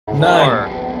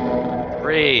4,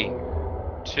 3,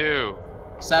 2,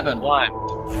 7. 1.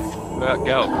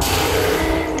 Go.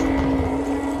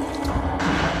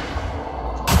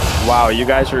 Wow, you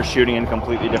guys are shooting in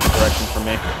completely different directions from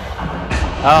me.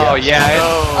 Oh yeah.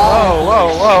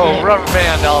 Whoa! Rubber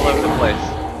band all over the place.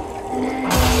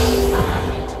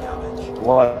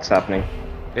 What's happening?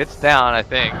 It's down, I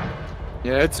think.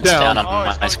 Yeah, it's It's down down.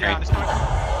 on my screen.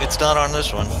 It's not on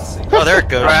this one. Oh, there it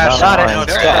goes. Got it. No,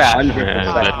 it's Crash.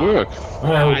 That worked.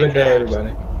 Good day,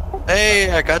 everybody.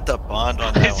 Hey, I got the bond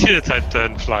on I that see one. the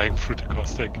Titan flying through the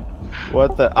caustic.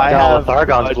 What the? I Well, have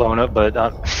Argon's blown up, but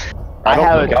I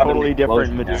have a think God totally would different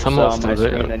explosion Medusa Someone's on my still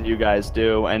there. screen than you guys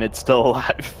do, and it's still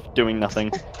alive, doing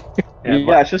nothing.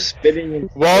 Yeah, it's just spitting.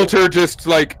 Walter just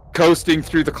like coasting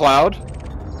through the cloud.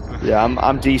 Yeah, I'm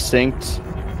desynced.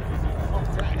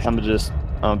 I'm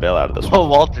gonna bail out of this Oh, one.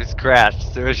 Walter's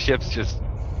crashed. So his ship's just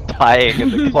dying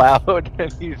in the cloud,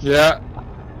 and he's Yeah.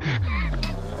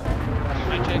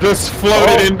 Just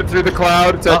floated in through the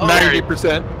cloud. It's at Uh-oh.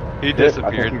 90%. he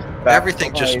disappeared.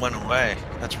 Everything just went away.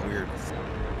 That's weird.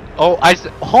 Oh,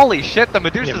 holy shit! The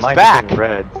Medusa's yeah, mine's back. in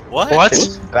red. What?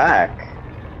 It's back.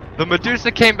 The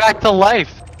Medusa came back to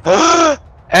life,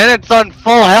 and it's on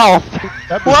full health.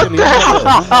 What the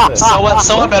hell?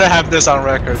 Someone better have this on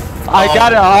record. I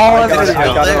got it all I in got, the it, I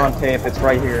got it there. on tape. It's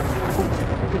right here.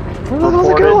 Where the hell's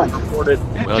it going? Reported.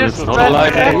 Well, just it's not red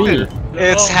alive for me. detected.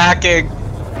 It's hacking.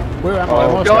 Where am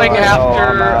Oh, Going God, after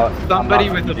I'm somebody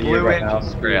not with a gonna blue do it right now. engine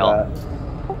Screw trail. that.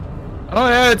 Oh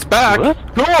yeah, it's back. What?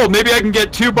 Cool. Maybe I can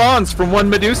get 2 bonds from 1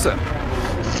 Medusa.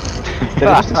 Did it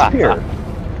just disappear?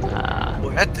 Well,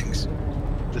 that thing's...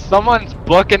 Someone's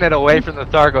booking it away from the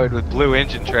Thargoid with blue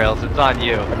engine trails. It's on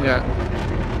you. Yeah.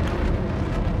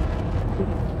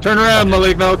 Turn around,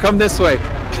 Maligno. Come this way.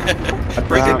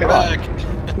 Bring it back.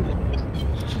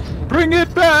 Bring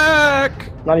it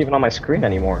back. Not even on my screen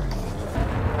anymore.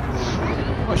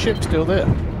 My ship's still there.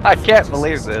 I can't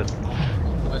believe this.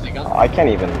 I can't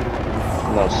even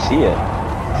see it.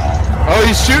 Oh,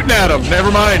 he's shooting at him.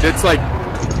 Never mind. It's like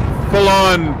full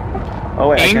on Oh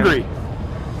wait, angry.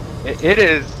 It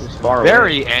is far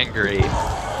very angry.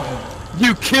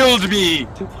 You killed me.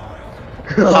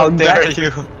 How dare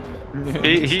you?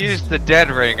 He used the dead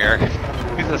ringer.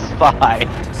 He's a spy.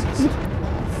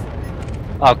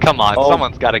 Oh come on! Oh.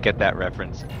 Someone's got to get that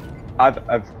reference. I've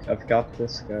got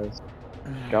this, guys.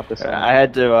 Got this. I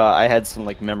had some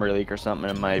like memory leak or something,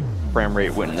 and my frame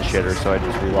rate went in the shitter, so I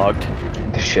just relogged.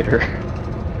 The shitter.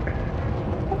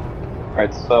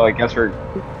 Alright, so I guess we're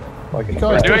fucking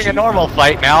Guys, We're doing a normal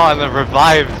fight now on the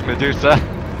revived Medusa.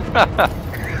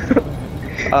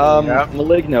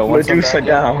 Maligno, once I'm Medusa back,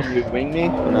 down. you wing me,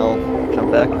 and I'll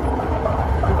jump back.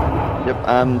 Yep,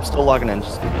 I'm still logging in.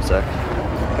 Just give me a sec.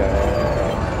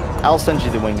 I'll send you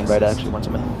the wing invite actually once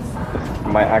I'm in.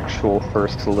 my actual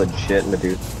first legit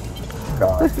Medusa.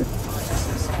 God.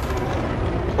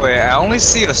 Wait, I only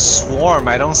see a swarm.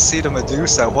 I don't see the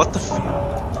Medusa. What the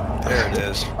f? There it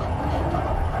is.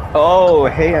 Oh,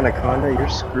 hey Anaconda, you're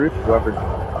screwed. Whoever.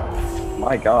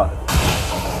 My God.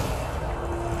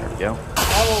 There we go.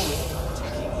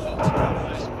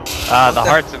 The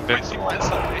heart's invincible.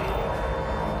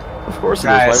 Of course it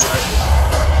Guys, is.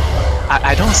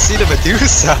 I don't see the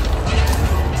Medusa.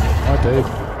 I do.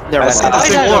 Never I mind. see the I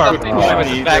think swarm. something to do with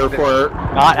the fact that Therefore, it's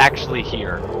not actually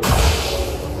here.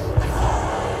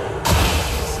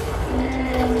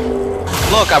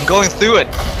 Look, I'm going through it.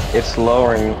 It's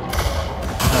lowering.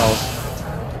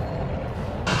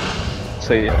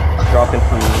 So you drop into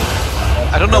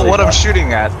I don't know what I'm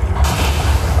shooting at.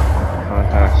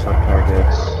 contacts or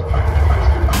targets.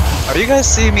 Are you guys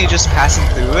seeing me just passing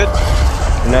through it?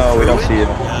 No, we don't see it.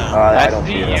 I I don't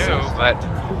see see you, it.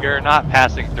 but you're not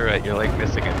passing through it. You're like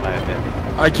missing it by a bit.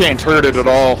 I can't hurt it at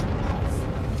all.